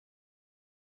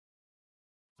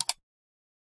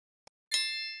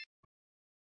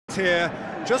Here,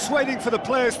 just waiting for the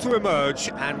players to emerge,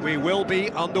 and we will be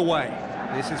underway.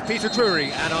 This is Peter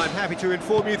Drury, and I'm happy to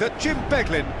inform you that Jim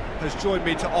Beglin has joined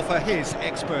me to offer his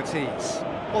expertise.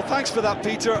 Well, thanks for that,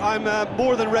 Peter. I'm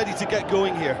more than ready to get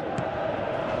going here.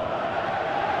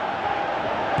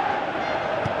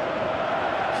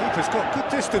 Keeper's got good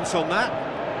distance on that.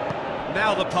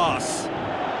 Now the pass.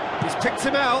 He's picked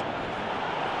him out.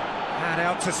 And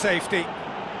out to safety.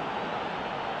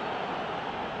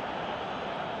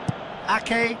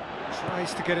 Ake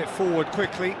tries to get it forward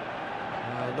quickly.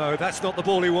 Oh, no, that's not the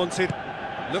ball he wanted.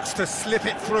 Looks to slip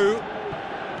it through.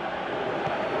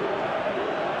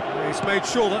 He's made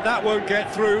sure that that won't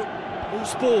get through.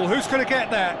 Loose ball, who's going to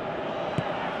get that?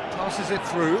 Passes it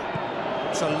through.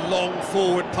 It's a long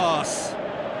forward pass.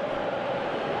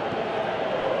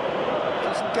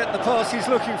 Doesn't get the pass he's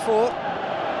looking for.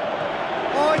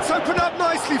 Oh, it's opened up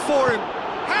nicely for him.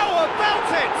 How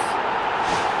about it?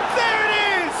 There it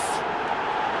is!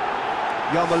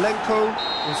 Yarmolenko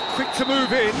was quick to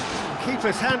move in. The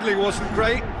keeper's handling wasn't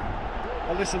great.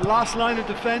 Well, listen, last line of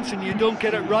defence and you don't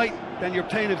get it right, then you're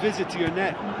paying a visit to your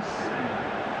net.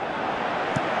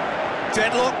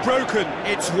 Deadlock broken,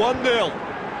 it's 1-0.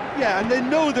 Yeah, and they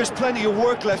know there's plenty of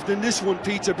work left in this one,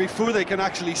 Peter, before they can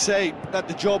actually say that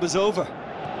the job is over.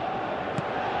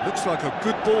 Looks like a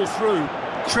good ball through.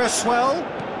 Cresswell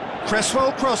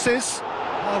crosses.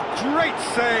 Oh, great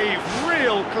save,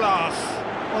 real class.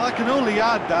 Well, I can only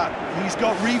add that he's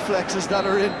got reflexes that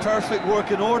are in perfect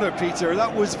working order, Peter.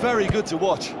 That was very good to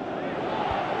watch.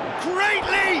 Great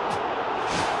leap!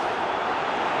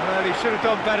 Well, he should have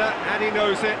done better, and he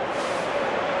knows it.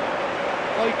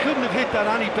 Well, he couldn't have hit that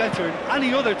any better.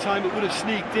 Any other time it would have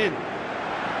sneaked in.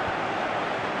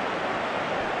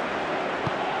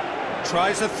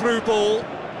 Tries a through ball.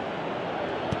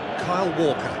 Kyle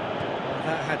Walker. Well,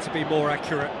 that had to be more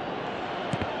accurate.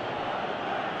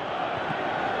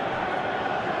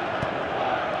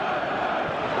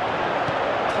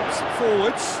 Pumps it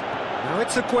forwards. Now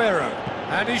it's Aguero.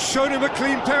 And he's shown him a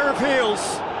clean pair of heels.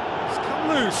 He's come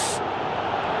loose.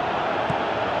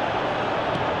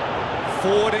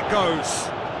 Forward it goes.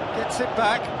 Gets it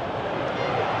back.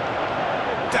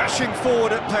 Dashing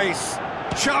forward at pace.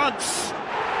 Chance!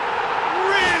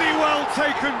 Really well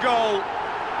taken goal.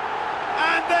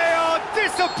 And they are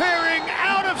disappearing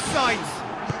out of sight.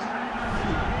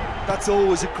 That's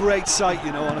always a great sight,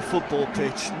 you know, on a football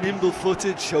pitch.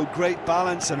 Nimble-footed, showed great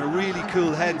balance and a really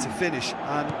cool head to finish.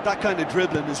 And that kind of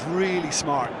dribbling is really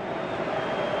smart.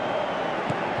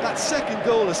 That second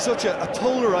goal has such a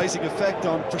polarising effect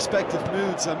on prospective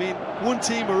moods. I mean, one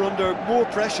team are under more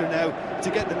pressure now to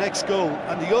get the next goal,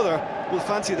 and the other will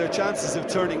fancy their chances of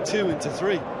turning 2 into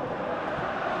 3.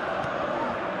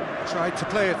 Tried to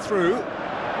play it through.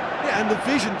 Yeah, and the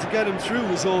vision to get him through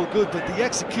was all good, but the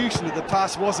execution of the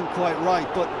pass wasn't quite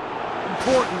right. But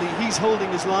importantly, he's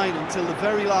holding his line until the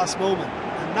very last moment,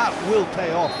 and that will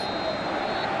pay off.